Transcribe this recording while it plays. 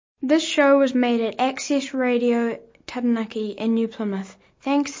This show was made at Access Radio Taranaki in New Plymouth,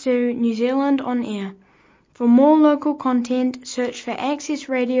 thanks to New Zealand On Air. For more local content, search for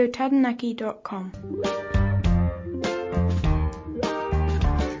accessradiotaranaki.com.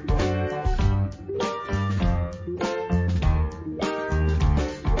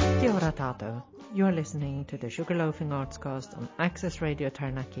 Kia ora tātou. You're listening to the Sugar Loafing Arts Cast on Access Radio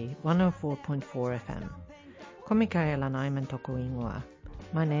Taranaki 104.4 FM. Ko Michaela Nyman toko ingoa.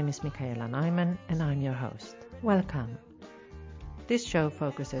 My name is Michaela Nyman and I'm your host. Welcome. This show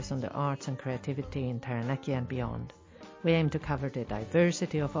focuses on the arts and creativity in Taranaki and beyond. We aim to cover the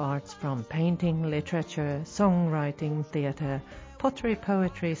diversity of arts from painting, literature, songwriting, theatre, pottery,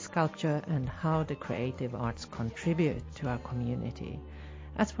 poetry, sculpture, and how the creative arts contribute to our community,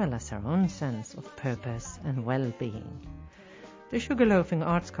 as well as our own sense of purpose and well-being. The Sugar Loafing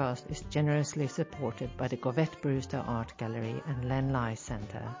Arts Cast is generously supported by the Govette Brewster Art Gallery and Len Lye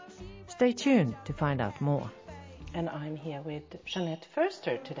Centre. Stay tuned to find out more. And I'm here with Jeanette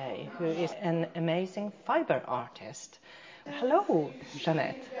Verster today, who is an amazing fibre artist. Hello,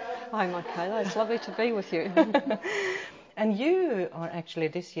 Jeanette. Hi, Michaela. It's lovely to be with you. And you are actually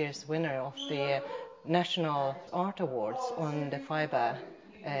this year's winner of the National Art Awards on the fibre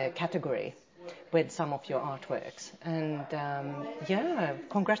category with some of your artworks. And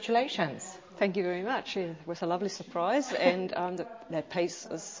congratulations. Thank you very much. It was a lovely surprise, and that piece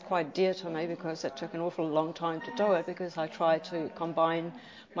is quite dear to me because it took an awful long time to do it, because I tried to combine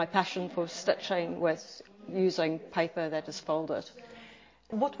my passion for stitching with using paper that is folded.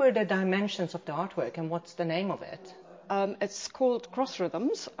 What were the dimensions of the artwork and what's the name of it? It's called cross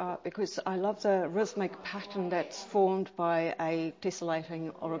rhythms because I love the rhythmic pattern that's formed by a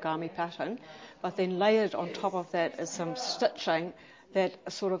tessellating origami pattern, but then layered on top of that is some stitching that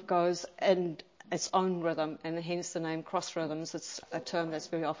sort of goes in its own rhythm, and hence the name cross rhythms. It's a term that's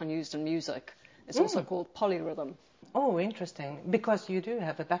very often used in music. It's also called polyrhythm. Oh, interesting. Because you do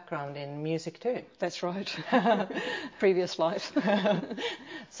have a background in music too. That's right. Previous life.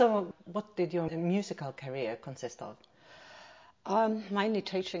 So what did your musical career consist of? Mainly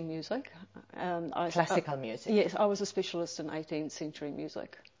teaching music. Classical music? Yes, I was a specialist in 18th century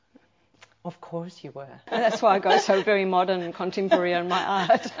music. Of course you were. And that's why I go so very modern and contemporary in my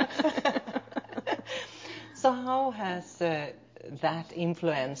art. So how has that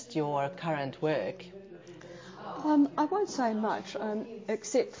influenced your current work? I won't say much,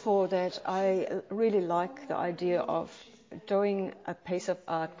 except for that I really like the idea of doing a piece of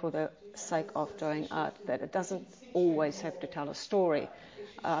art for the sake of doing art, that it doesn't always have to tell a story.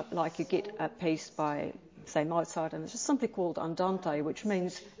 Like you get a piece by, say, Mozart, and it's just simply called andante, which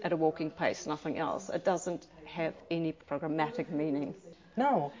means at a walking pace, nothing else. It doesn't have any programmatic meaning.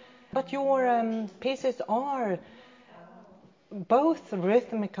 No, but your pieces are both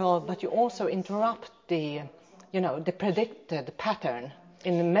rhythmical, but you also interrupt the predicted pattern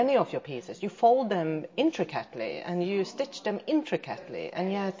in many of your pieces. You fold them intricately and you stitch them intricately,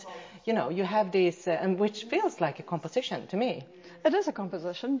 and yet, you have these, which feels like a composition to me. It is a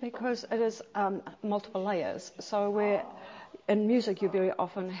composition because it is multiple layers. So where in music you very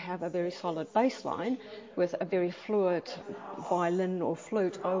often have a very solid bass line with a very fluid violin or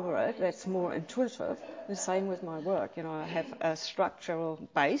flute over it, that's more intuitive. The same with my work. I have a structural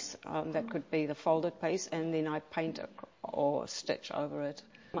bass that could be the folded piece, and then I paint it or stitch over it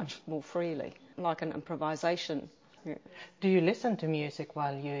much more freely, like an improvisation. Yeah. Do you listen to music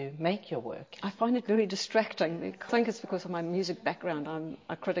while you make your work? I find it very distracting. I think it's because of my music background. I'm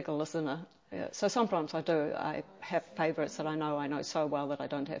a critical listener. Yeah. So sometimes I do. I have favourites that I know so well that I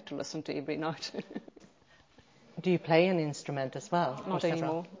don't have to listen to every note. Do you play an instrument as well? Not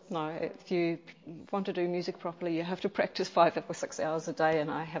anymore. No. If you want to do music properly, you have to practice 5 or 6 hours a day,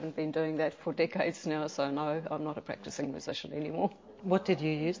 and I haven't been doing that for decades now, so no, I'm not a practising musician anymore. What did you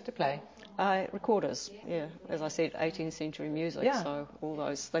used to play? Recorders, yeah. As I said, 18th century music, yeah. So all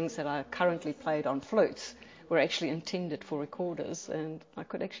those things that are currently played on flutes were actually intended for recorders, and I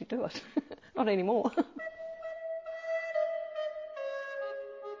could actually do it. Not anymore.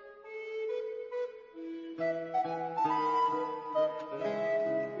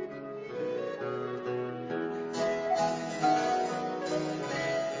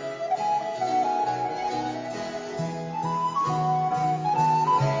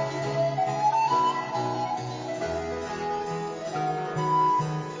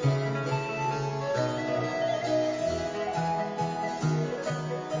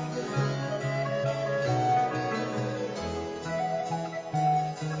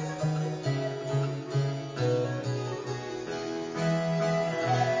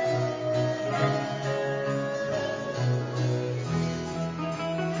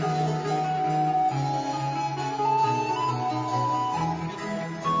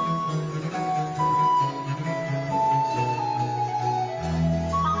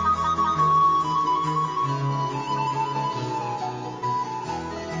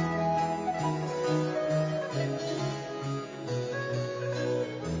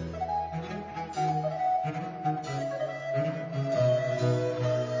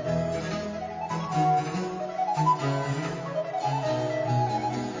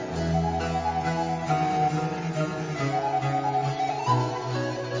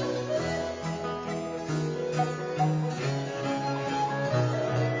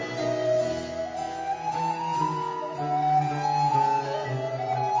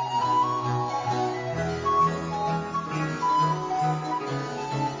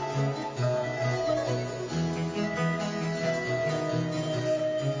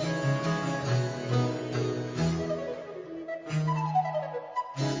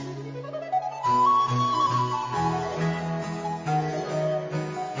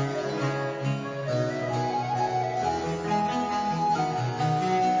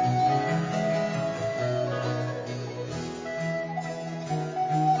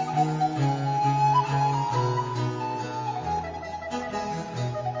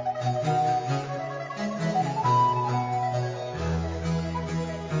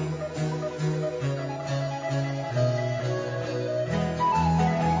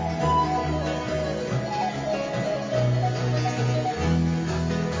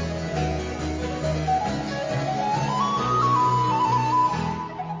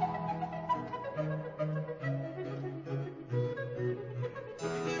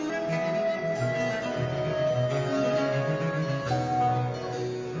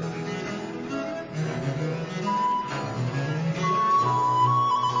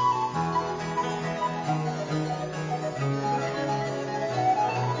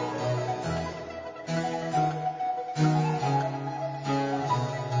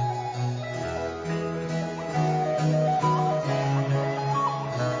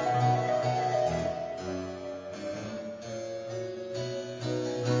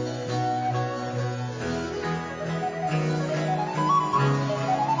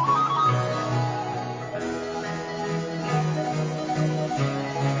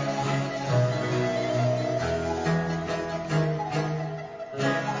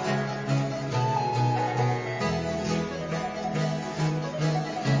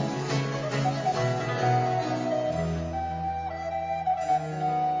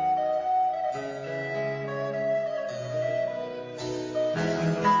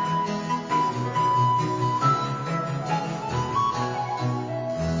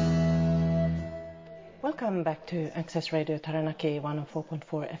 welcome back to Access Radio Taranaki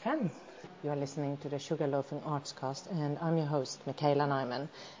 104.4 FM. You are listening to the Sugar Loafing Arts Cast, and I'm your host, Michaela Nyman.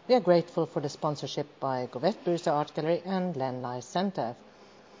 We are grateful for the sponsorship by Jeanette Verster Art Gallery and Lenlai Center.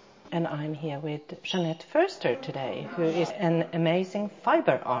 And I'm here with Jeanette Verster today, who is an amazing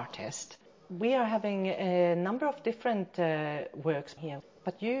fibre artist. We are having a number of different works here,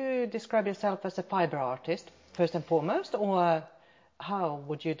 but you describe yourself as a fibre artist first and foremost, or how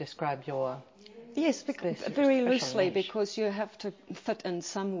would you describe your... Yes, very loosely, because you have to fit in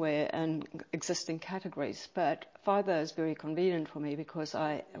somewhere in existing categories. But fibre is very convenient for me because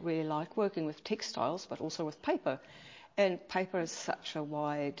I really like working with textiles, but also with paper. And paper is such a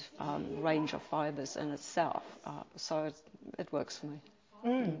wide range of fibres in itself, so it works for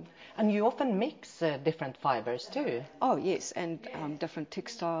me. And you often mix different fibres too. Oh yes, and different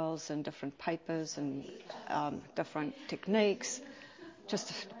textiles and different papers and different techniques.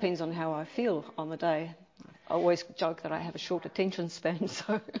 Just depends on how I feel on the day. I always joke that I have a short attention span,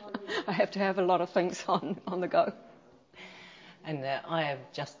 so I have to have a lot of things on the go. And I have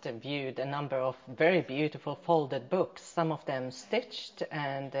just viewed a number of very beautiful folded books, some of them stitched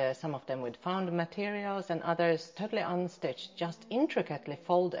and some of them with found materials and others totally unstitched, just intricately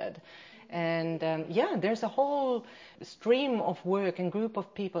folded. And there's a whole stream of work and group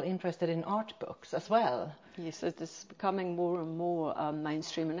of people interested in art books as well. Yes, it is becoming more and more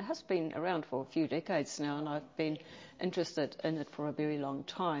mainstream, and it has been around for a few decades now, and I've been interested in it for a very long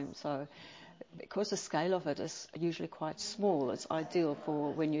time. So because the scale of it is usually quite small, it's ideal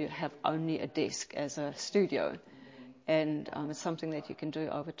for when you have only a desk as a studio, and it's something that you can do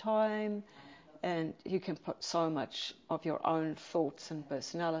over time, and you can put so much of your own thoughts and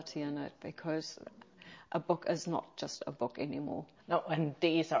personality in it, because a book is not just a book anymore. No, and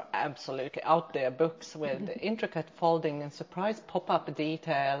these are absolutely out there books with intricate folding and surprise pop-up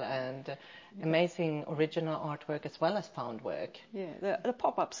detail and amazing original artwork as well as found work. Yeah, the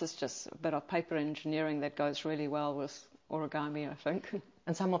pop-ups is just a bit of paper engineering that goes really well with origami, I think.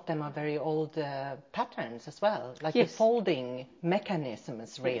 And some of them are very old patterns as well, like Yes. the folding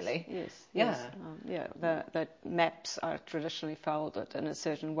mechanisms, really. Yes. The maps are traditionally folded in a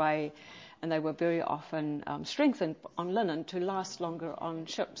certain way, and they were very often strengthened on linen to last longer on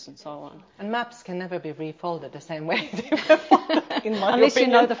ships and so on. And maps can never be refolded the same way they were folded, in my Unless opinion.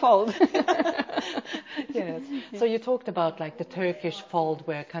 you know the fold. Yes. So you talked about like the Turkish fold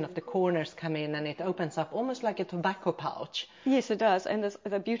where kind of the corners come in and it opens up almost like a tobacco pouch. Yes, it does. And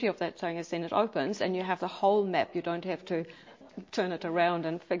the beauty of that thing is then it opens and you have the whole map. You don't have to turn it around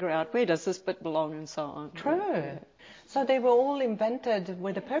and figure out where does this bit belong and so on. True. Yeah. So they were all invented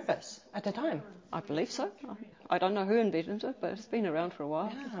with a purpose at the time? I believe so. I don't know who invented it, but it's been around for a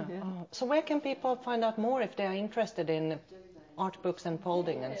while. Yeah. Oh. So where can people find out more if they are interested in art books and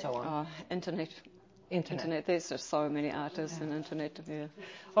folding and so on? Internet. There's just so many artists and internet. Yeah.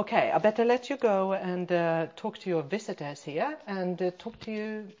 Okay, I better let you go and talk to your visitors here and talk to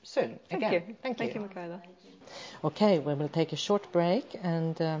you soon again. Thank you, Michaela. Okay, we will take a short break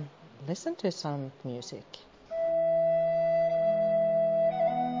and listen to some music.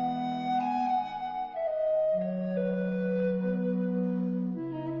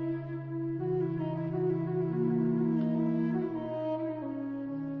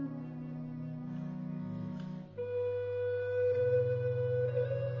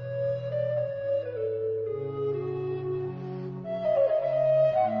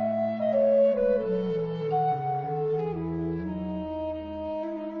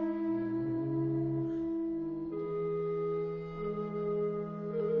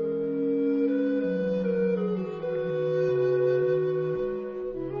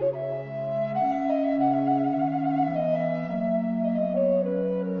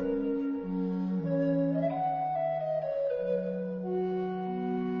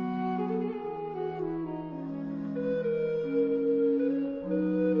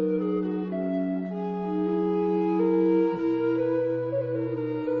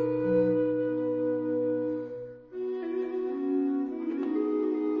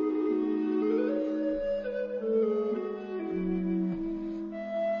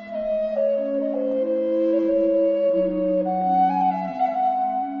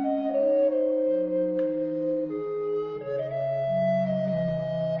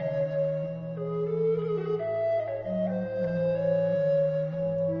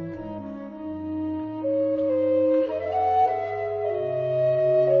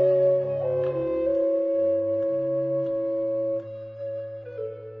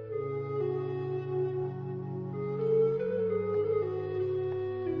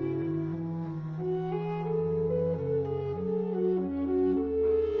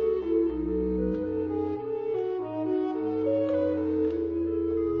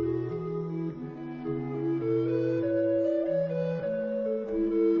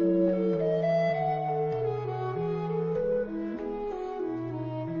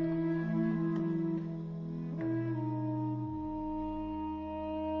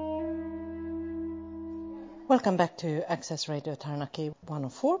 Welcome back to Access Radio Taranaki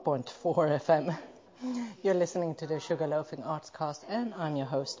 104.4 FM. You're listening to the Sugar Loafing Arts Cast, and I'm your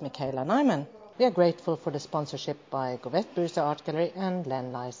host, Michaela Nyman. We are grateful for the sponsorship by Jeanette Verster Art Gallery and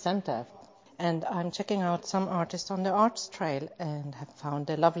Lenlai Center. And I'm checking out some artists on the arts trail and have found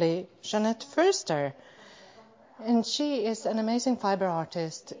the lovely Jeanette Verster. And she is an amazing fibre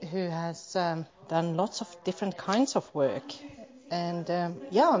artist who has done lots of different kinds of work. And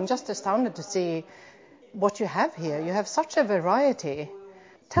I'm just astounded to see what you have here. You have such a variety.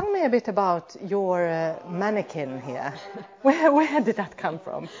 Tell me a bit about your mannequin here. Where did that come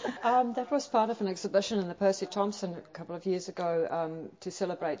from? That was part of an exhibition in the Percy Thompson a couple of years ago to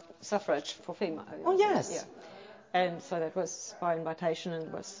celebrate suffrage for females. Oh, yes. Yeah. And so that was by invitation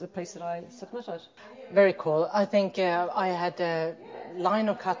and was the piece that I submitted. Very cool. I think I had a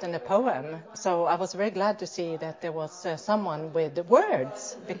lino cut in a poem, so I was very glad to see that there was someone with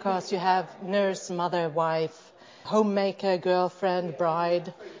words, because you have nurse, mother, wife, homemaker, girlfriend,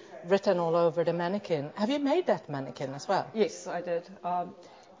 bride, written all over the mannequin. Have you made that mannequin as well? Yes, I did.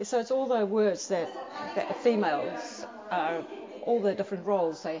 So it's all the words that females, all the different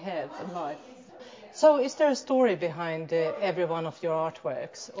roles they have in life. So is there a story behind every one of your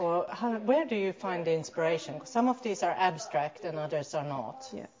artworks, or where do you find the inspiration? 'Cause some of these are abstract and others are not.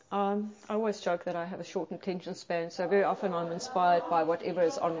 Yeah. I always joke that I have a short attention span, so very often I'm inspired by whatever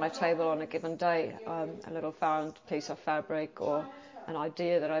is on my table on a given day, a little found piece of fabric or an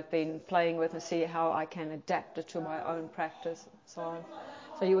idea that I've been playing with, and see how I can adapt it to my own practice. So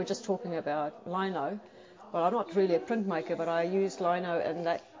you were just talking about lino. Well, I'm not really a printmaker, but I used lino in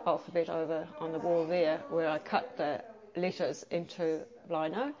that alphabet over on the wall there, where I cut the letters into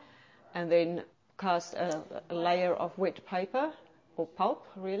lino and then cast a layer of wet paper, or pulp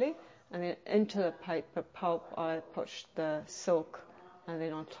really, and then into the paper pulp I pushed the silk, and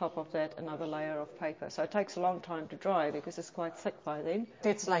then on top of that another layer of paper. So it takes a long time to dry because it's quite thick by then.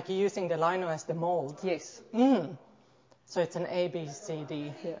 It's like using the lino as the mold. Yes. So it's an A, B, C,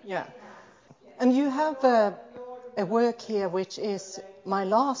 D. Yeah. And you have a work here which is My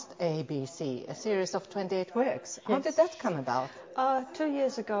Last ABC, a series of 28 works. How did that come about? 2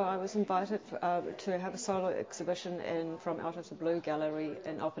 years ago I was invited to have a solo exhibition from Out of the Blue Gallery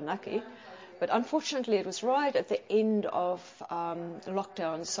in Taranaki. But unfortunately it was right at the end of the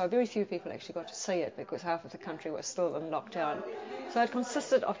lockdown, so very few people actually got to see it because half of the country was still in lockdown. So it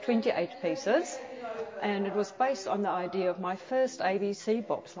consisted of 28 pieces, and it was based on the idea of my first ABC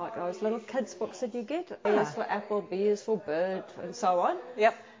books, like those little kids books that you get. A is for apple, B is for bird, and so on.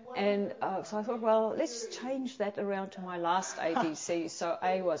 Yep. And so I thought, well, let's change that around to my last ABC. So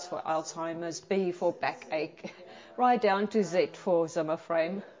A was for Alzheimer's, B for backache, right down to Z for Zimmer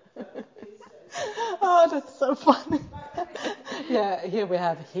frame. Oh, that's so funny. Yeah, here we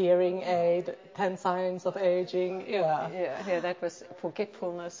have hearing aid, 10 signs of aging. Yeah, that was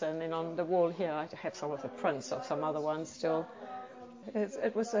forgetfulness, and then on the wall here I have some of the prints of some other ones still.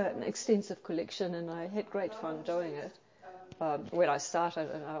 It was an extensive collection, and I had great fun doing it. When I started,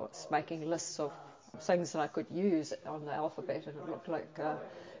 and I was making lists of things that I could use on the alphabet, and it looked like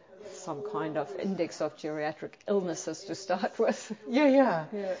some kind of index of geriatric illnesses to start with. Yeah.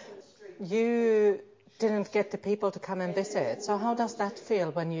 You didn't get the people to come and visit. So how does that feel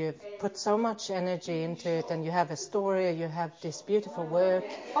when you've put so much energy into it, and you have a story, you have this beautiful work?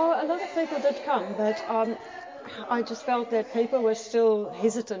 Oh, a lot of people did come, but I just felt that people were still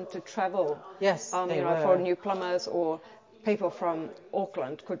hesitant to travel. Yes, they were. For new plumbers, or people from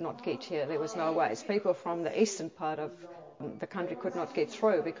Auckland could not get here. There was no ways. People from the eastern part of the country could not get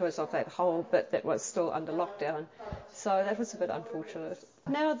through because of that whole bit that was still under lockdown. So that was a bit unfortunate.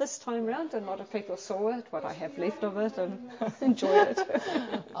 Now this time round, a lot of people saw it, what I have left of it, and enjoyed it.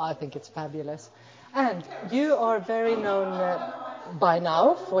 I think it's fabulous. And you are very known by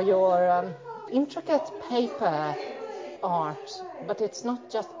now for your intricate paper art, but it's not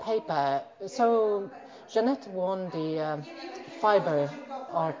just paper. So Jeanette won the Fibre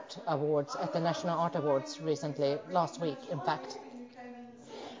Art Awards at the National Art Awards recently, last week in fact.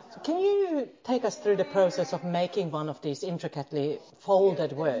 So can you take us through the process of making one of these intricately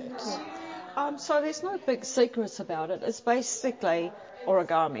folded works? So there's no big secrets about it. It's basically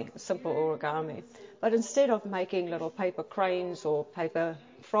origami, simple origami. But instead of making little paper cranes or paper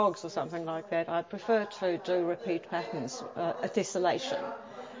frogs or something like that, I prefer to do repeat patterns, a tessellation.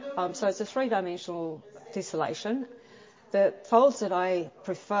 So it's a three-dimensional tessellation. The folds that I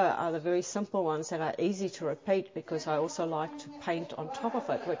prefer are the very simple ones that are easy to repeat, because I also like to paint on top of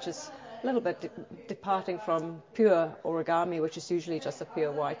it, which is a little bit departing from pure origami, which is usually just a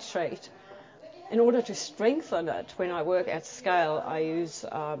pure white sheet. In order to strengthen it, when I work at scale, I use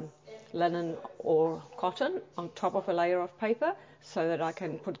linen or cotton on top of a layer of paper so that I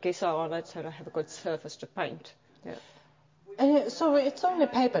can put gesso on it so that I have a good surface to paint. Yeah. So it's only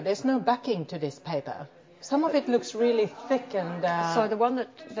paper, there's no backing to this paper. Some of it looks really thick and... So the one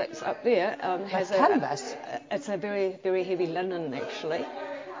that's up there has canvas. It's a very, very heavy linen actually.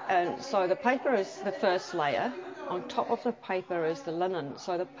 And so the paper is the first layer. On top of the paper is the linen.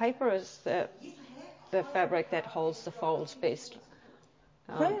 So the paper is the fabric that holds the folds best.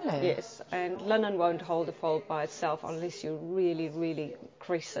 Really? Yes, and linen won't hold a fold by itself unless you really, really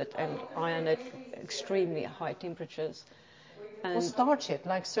crease it and iron it extremely high temperatures. And or starch it,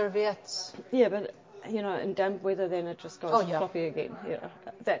 like serviettes. Yeah, but, in damp weather then it just goes floppy again. Yeah,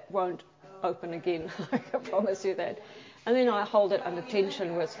 that won't open again, I can promise you that. And then I hold it under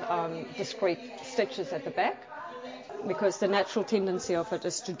tension with discrete stitches at the back, because the natural tendency of it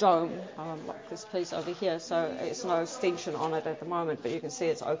is to dome, like this piece over here, so there's no extension on it at the moment, but you can see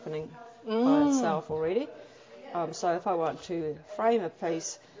it's opening by itself already. So if I want to frame a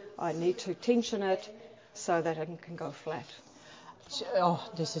piece, I need to tension it so that it can go flat. Oh,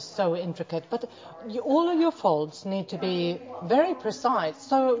 this is so intricate, but all of your folds need to be very precise.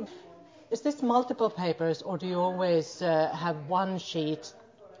 So is this multiple papers, or do you always have one sheet?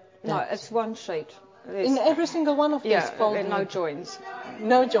 No, it's one sheet. In every single one of these folds? Yeah, no joins.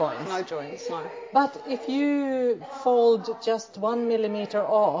 No joints? No joints, no. But if you fold just 1 millimeter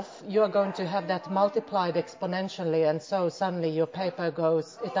off, you are going to have that multiplied exponentially, and so suddenly your paper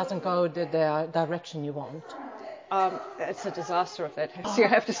it doesn't go the direction you want. It's a disaster if that happens. You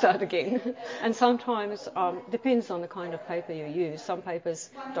have to start again. And sometimes, depends on the kind of paper you use. Some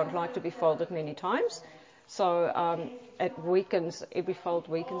papers don't like to be folded many times. So it weakens, every fold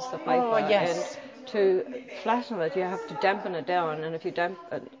weakens the paper. Oh, yes. And to flatten it, you have to dampen it down. And if you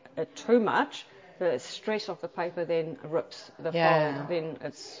dampen it too much, the stress of the paper then rips the fold. Then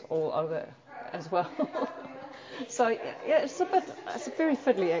it's all over as well. So yeah, it's very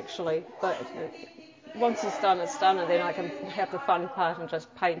fiddly actually. But once it's done, and then I can have the fun part and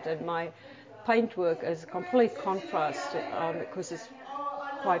just paint. And my paint work is a complete contrast because it's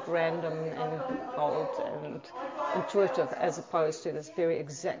quite random and bold and intuitive as opposed to this very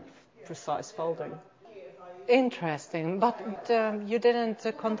exact, precise folding. Interesting, but you didn't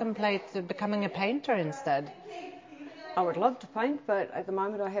contemplate becoming a painter instead? I would love to paint, but at the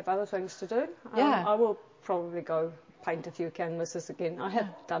moment I have other things to do. I will probably go paint a few canvases again. I have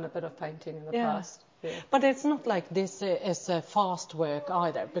done a bit of painting in the past. Yeah. But it's not like this is fast work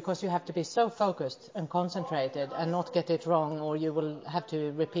either, because you have to be so focused and concentrated and not get it wrong, or you will have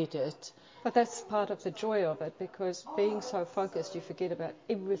to repeat it. But that's part of the joy of it, because being so focused, you forget about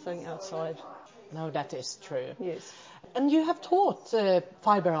everything outside. No, that is true. Yes. And you have taught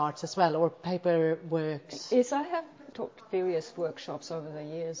fibre arts as well, or paper works? Yes, I have taught various workshops over the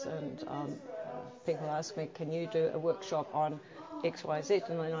years, and people ask me, can you do a workshop on XYZ,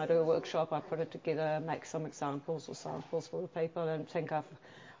 and then I do a workshop, I put it together, make some examples or samples for the people, and think of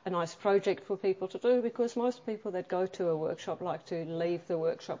a nice project for people to do, because most people that go to a workshop like to leave the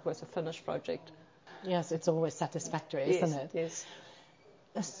workshop with a finished project. Yes, it's always satisfactory, isn't it? Yes.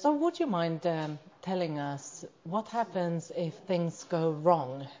 So would you mind telling us what happens if things go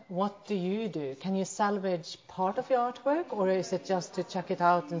wrong? What do you do? Can you salvage part of your artwork, or is it just to chuck it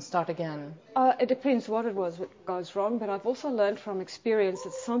out and start again? It depends what it was that goes wrong, but I've also learned from experience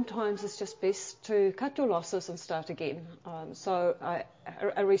that sometimes it's just best to cut your losses and start again. So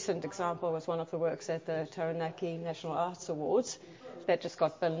a recent example was one of the works at the Taranaki National Arts Awards that just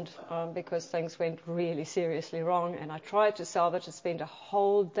got binned because things went really seriously wrong, and I tried to salvage and spend a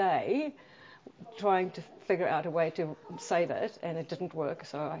whole day trying to figure out a way to save it, and it didn't work,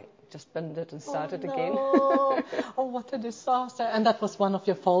 so I just binned it and started again. Oh, what a disaster. And that was one of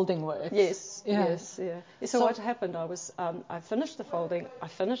your folding works? Yes. So what happened, I finished the folding, I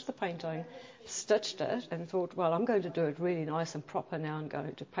finished the painting, stitched it, and thought, well, I'm going to do it really nice and proper now. I'm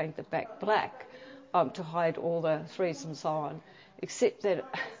going to paint the back black to hide all the threads and so on, except that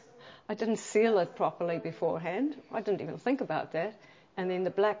I didn't seal it properly beforehand. I didn't even think about that. And then the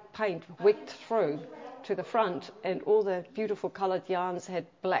black paint wicked through to the front, and all the beautiful coloured yarns had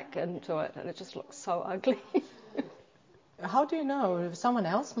black into it, and it just looked so ugly. How do you know? Someone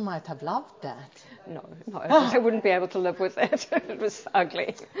else might have loved that. No, I wouldn't be able to live with that. It was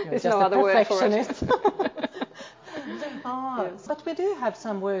ugly. There's no other word for it. Yes. But we do have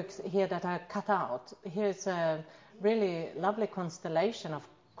some works here that are cut out. Here's a really lovely constellation of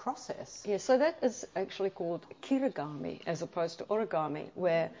crosses. Yeah, so that is actually called kirigami as opposed to origami,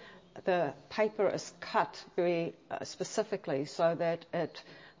 where the paper is cut very specifically so that it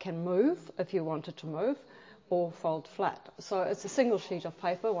can move if you want it to move, or fold flat. So it's a single sheet of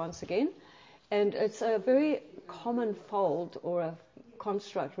paper once again, and it's a very common fold or a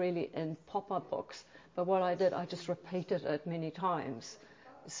construct really in pop-up books. But what I did, I just repeated it many times.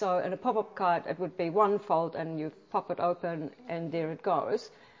 So in a pop-up card, it would be one fold and you pop it open and there it goes.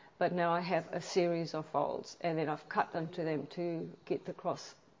 But now I have a series of folds, and then I've cut into them to get the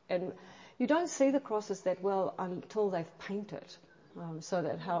cross. And you don't see the crosses that well until they've painted. So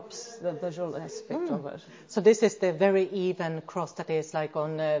that helps the visual aspect of it. So this is the very even cross that is like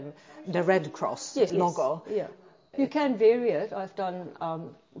on the Red Cross logo. Yes, yeah. You can vary it. I've done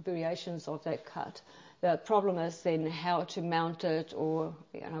variations of that cut. The problem is then how to mount it, or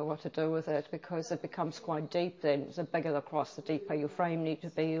what to do with it, because it becomes quite deep. Then the bigger the cross, the deeper your frame needs to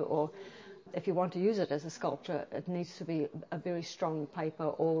be, or if you want to use it as a sculpture, it needs to be a very strong paper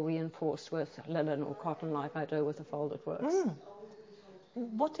or reinforced with linen or cotton like I do with the folded works.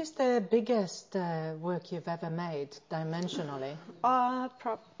 What is the biggest work you've ever made dimensionally? About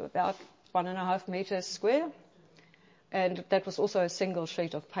 1.5 meters square. And that was also a single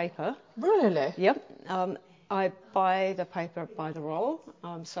sheet of paper. Really? Yep. I buy the paper by the roll.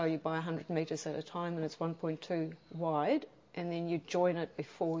 So you buy 100 meters at a time, and it's 1.2 wide. And then you join it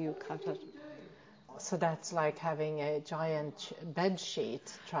before you cut it. So that's like having a giant bed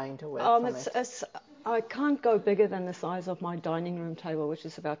sheet trying to work from it. I can't go bigger than the size of my dining room table, which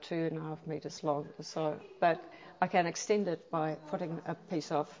is about 2.5 meters long. But I can extend it by putting a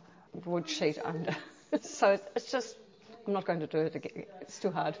piece of wood sheet under. So it's just, I'm not going to do it again. It's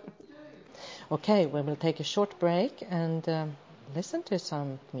too hard. Okay, we will take a short break and listen to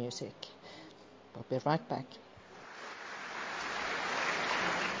some music. We'll be right back.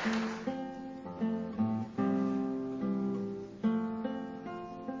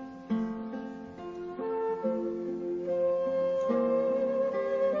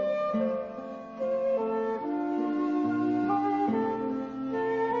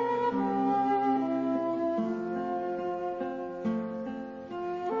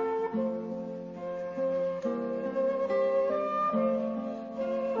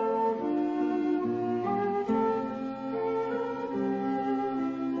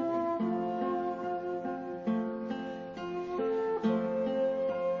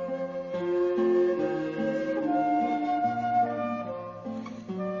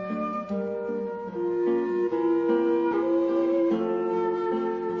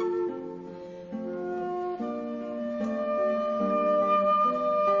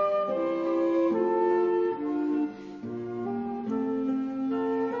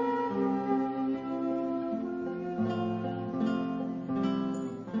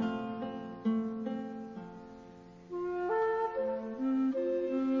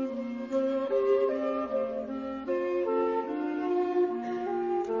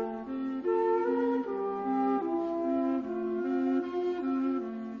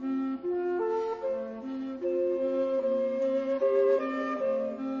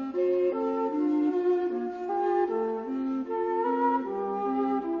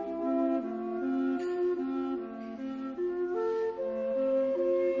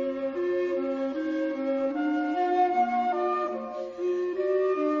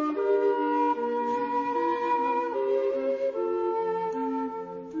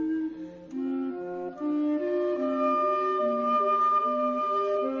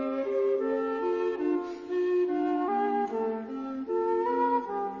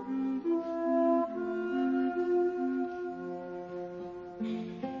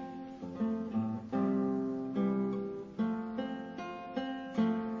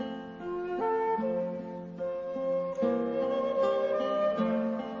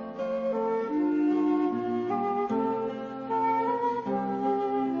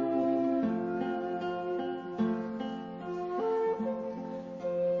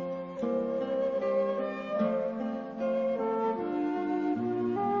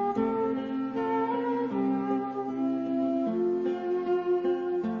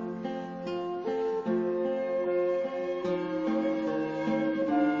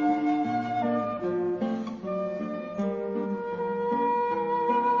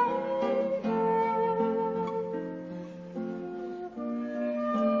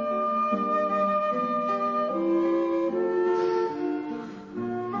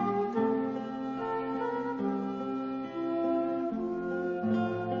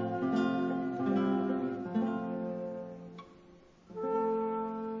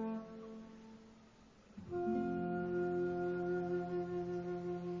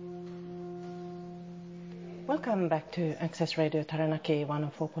 Welcome back to Access Radio Taranaki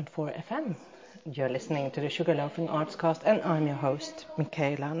 104.4 FM. You're listening to the Sugar Loafing Arts Cast, and I'm your host,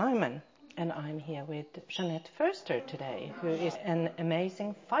 Michaela Nyman. And I'm here with Jeanette Verster today, who is an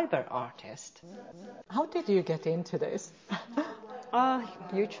amazing fibre artist. How did you get into this?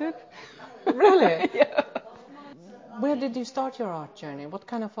 YouTube. Really? Yeah. Where did you start your art journey? What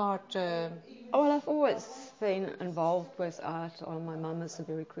kind of art? Well, I've always been involved with art. My mum is a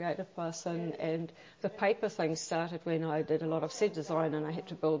very creative person, and the paper thing started when I did a lot of set design, and I had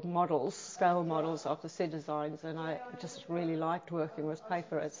to build models, scale models of the set designs, and I just really liked working with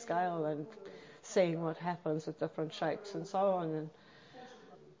paper at scale and seeing what happens with different shapes and so on. And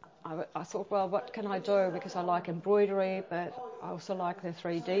I thought, well, what can I do? Because I like embroidery, but I also like the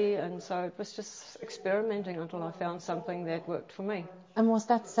 3D, and so it was just experimenting until I found something that worked for me. And was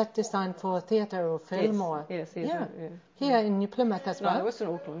that set design for theatre or film? Yes, or? yes, Yeah. yeah. Here in New Plymouth as well? No, it was in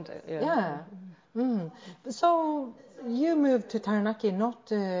Auckland, yeah. Yeah. Mm. So you moved to Taranaki not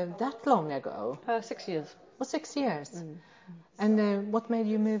that long ago? 6 years. Well, 6 years. And what made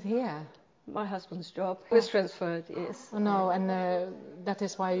you move here? My husband's job was transferred, yes. Oh, no, and that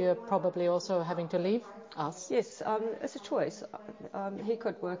is why you're probably also having to leave us? Yes, it's a choice. He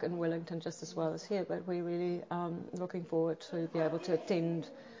could work in Wellington just as well as here, but we're really looking forward to be able to attend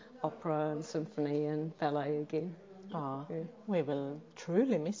opera and symphony and ballet again. Oh, yeah. We will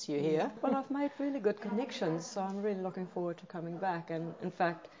truly miss you here. Well, I've made really good connections, so I'm really looking forward to coming back. And in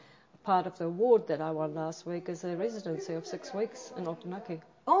fact, part of the award that I won last week is a residency of 6 weeks in Taranaki.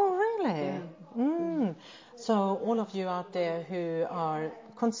 Oh, really? Yeah. So all of you out there who are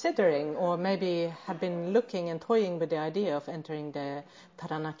considering or maybe have been looking and toying with the idea of entering the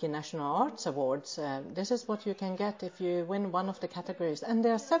Taranaki National Arts Awards, this is what you can get if you win one of the categories. And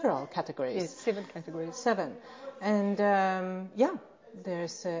there are several categories. Yes, 7 categories. 7. And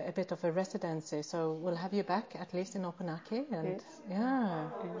there's a bit of a residency, so we'll have you back at least in Opunake. And Yes. Yeah.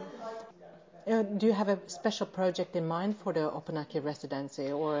 Do you have a special project in mind for the Opunake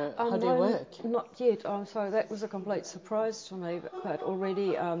residency, or how do you work? Not yet. So that was a complete surprise to me. But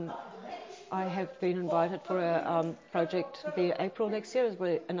already, I have been invited for a project. It'll be April next year,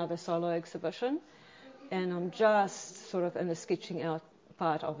 is another solo exhibition, and I'm just sort of in the sketching out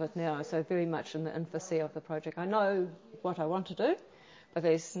part of it now. So very much in the infancy of the project. I know what I want to do, but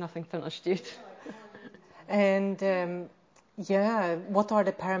there's nothing finished yet. And what are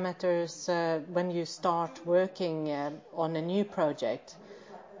the parameters when you start working on a new project?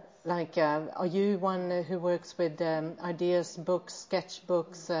 Like, are you one who works with ideas, books,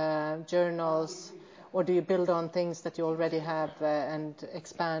 sketchbooks, journals, or do you build on things that you already have and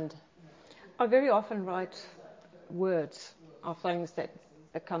expand? I very often write words of things that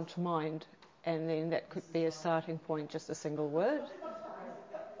come to mind, and then that could be a starting point, just a single word.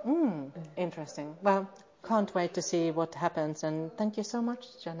 Interesting. Well, can't wait to see what happens, and thank you so much,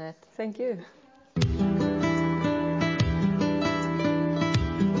 Jeanette. Thank you.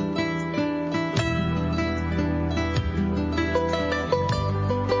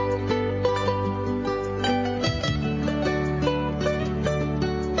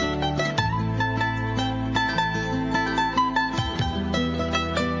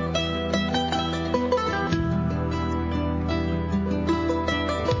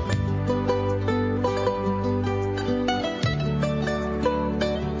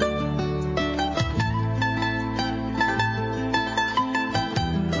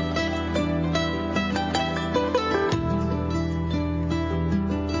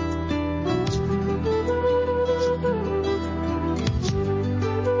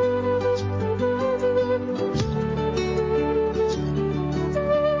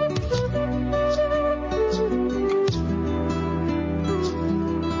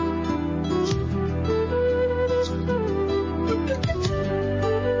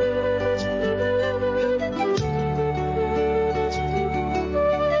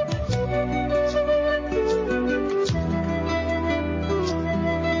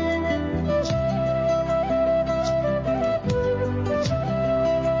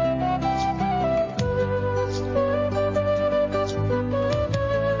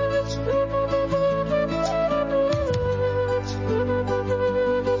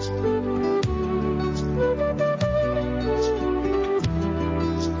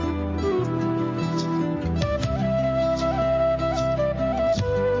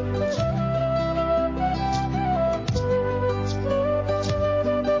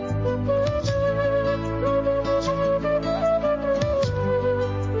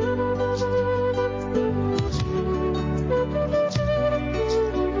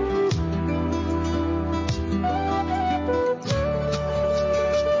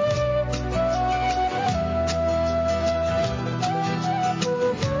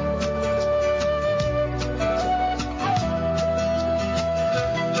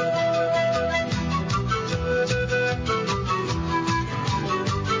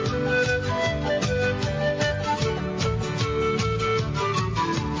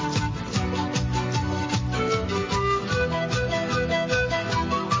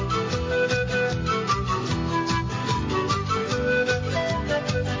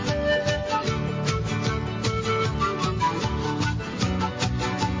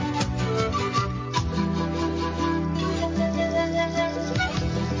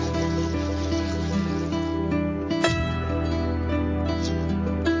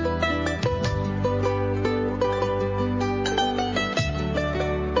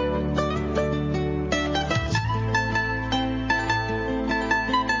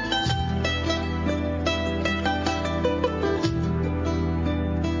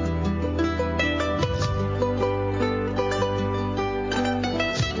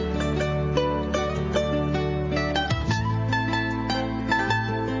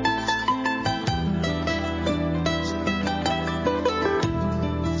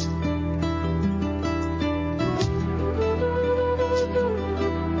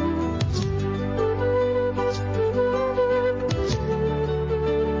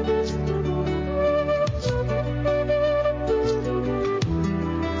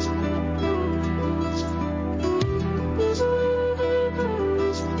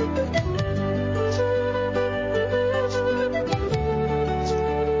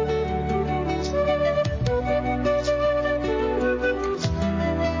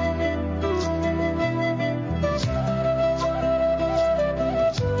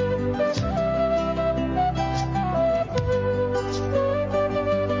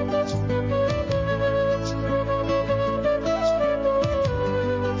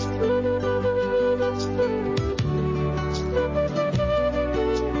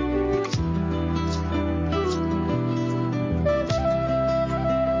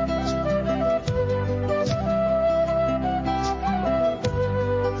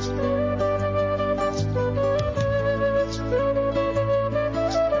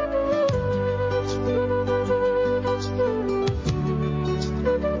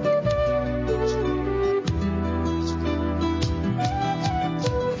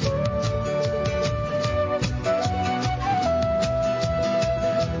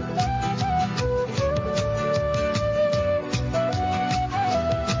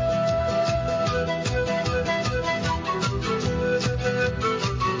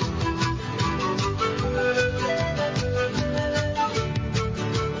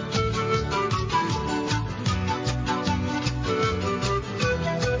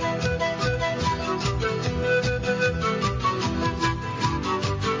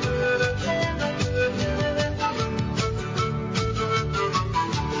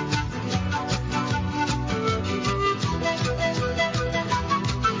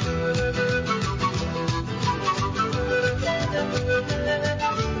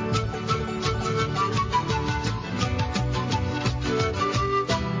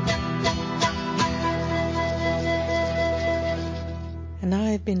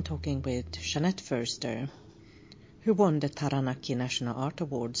 I've been talking with Jeanette Verster, who won the Taranaki National Art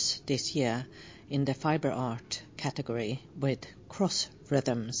Awards this year in the fibre art category with cross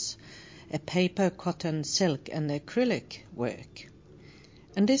rhythms, a paper, cotton, silk and acrylic work.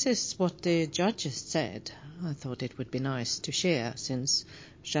 And this is what the judges said. I thought it would be nice to share since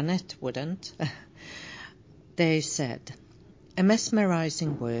Jeanette wouldn't. They said, a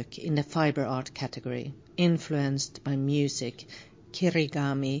mesmerizing work in the fibre art category, influenced by music,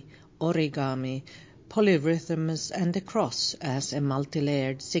 kirigami, origami, polyrhythms and the cross as a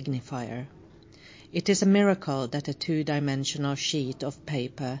multi-layered signifier. It is a miracle that a two-dimensional sheet of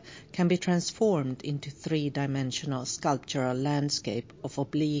paper can be transformed into three-dimensional sculptural landscape of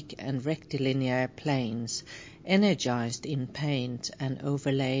oblique and rectilinear planes, energized in paint and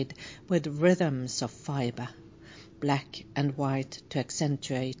overlaid with rhythms of fibre, black and white to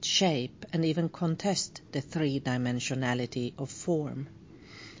accentuate shape and even contest the three-dimensionality of form.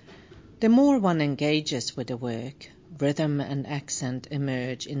 The more one engages with the work, rhythm and accent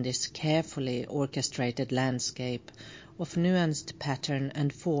emerge in this carefully orchestrated landscape of nuanced pattern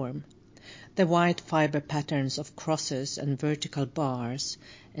and form. The white fibre patterns of crosses and vertical bars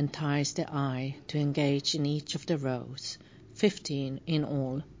entice the eye to engage in each of the rows, 15 in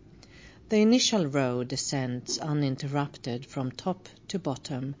all. The initial row descends uninterrupted from top to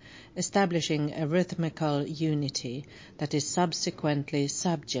bottom, establishing a rhythmical unity that is subsequently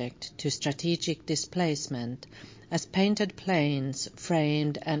subject to strategic displacement as painted planes,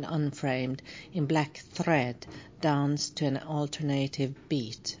 framed and unframed in black thread, dance to an alternative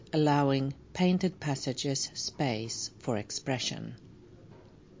beat, allowing painted passages space for expression.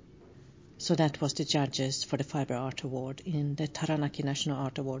 So that was the judges for the Fibre Art Award in the Taranaki National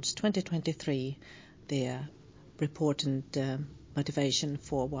Art Awards 2023, their report and motivation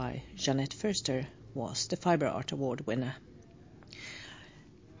for why Jeanette Verster was the Fibre Art Award winner.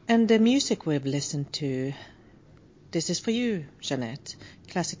 And the music we've listened to, this is for you, Jeanette,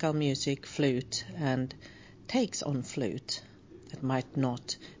 classical music, flute, and takes on flute that might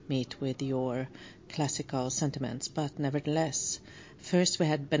not meet with your classical sentiments, but nevertheless. First we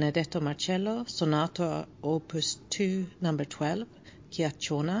had Benedetto Marcello, Sonata Opus 2, number 12,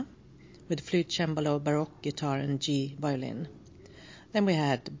 Chiacciona, with flute, cembalo, baroque guitar and G violin. Then we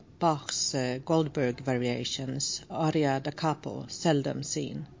had Bach's Goldberg variations, Aria da Capo, seldom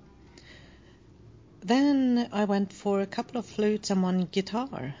seen. Then I went for a couple of flutes and one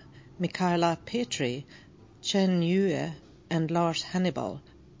guitar, Michaela Petri, Chen Yue and Lars Hannibal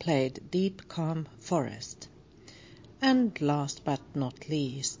played Deep Calm Forest. And last but not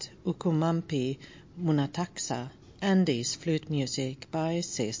least, Ukumampi Munataksa, Andes flute music by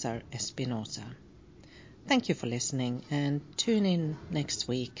Cesar Espinosa. Thank you for listening and tune in next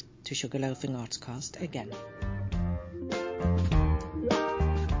week to Sugar Loafing Arts Cast again.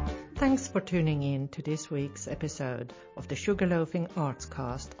 Thanks for tuning in to this week's episode of the Sugar Loafing Arts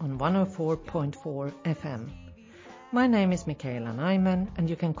Cast on 104.4 FM. My name is Michaela Nyman, and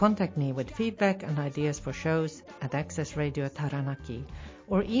you can contact me with feedback and ideas for shows at Access Radio Taranaki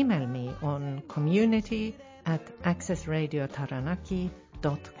or email me on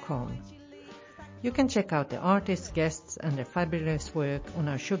community@accessradiotaranaki.com. You can check out the artists, guests and their fabulous work on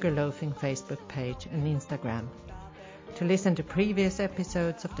our Sugar Loafing Facebook page and Instagram. To listen to previous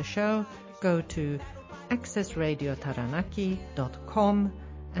episodes of the show, go to accessradiotaranaki.com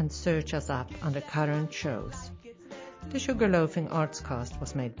and search us up under current shows. The Sugar Loafing Arts Cast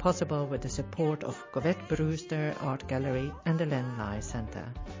was made possible with the support of Govette Brewster Art Gallery and the Len Lai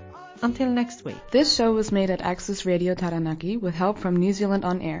Centre. Until next week. This show was made at Access Radio Taranaki with help from New Zealand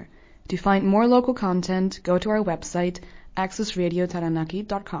On Air. To find more local content, go to our website,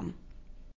 accessradiotaranaki.com.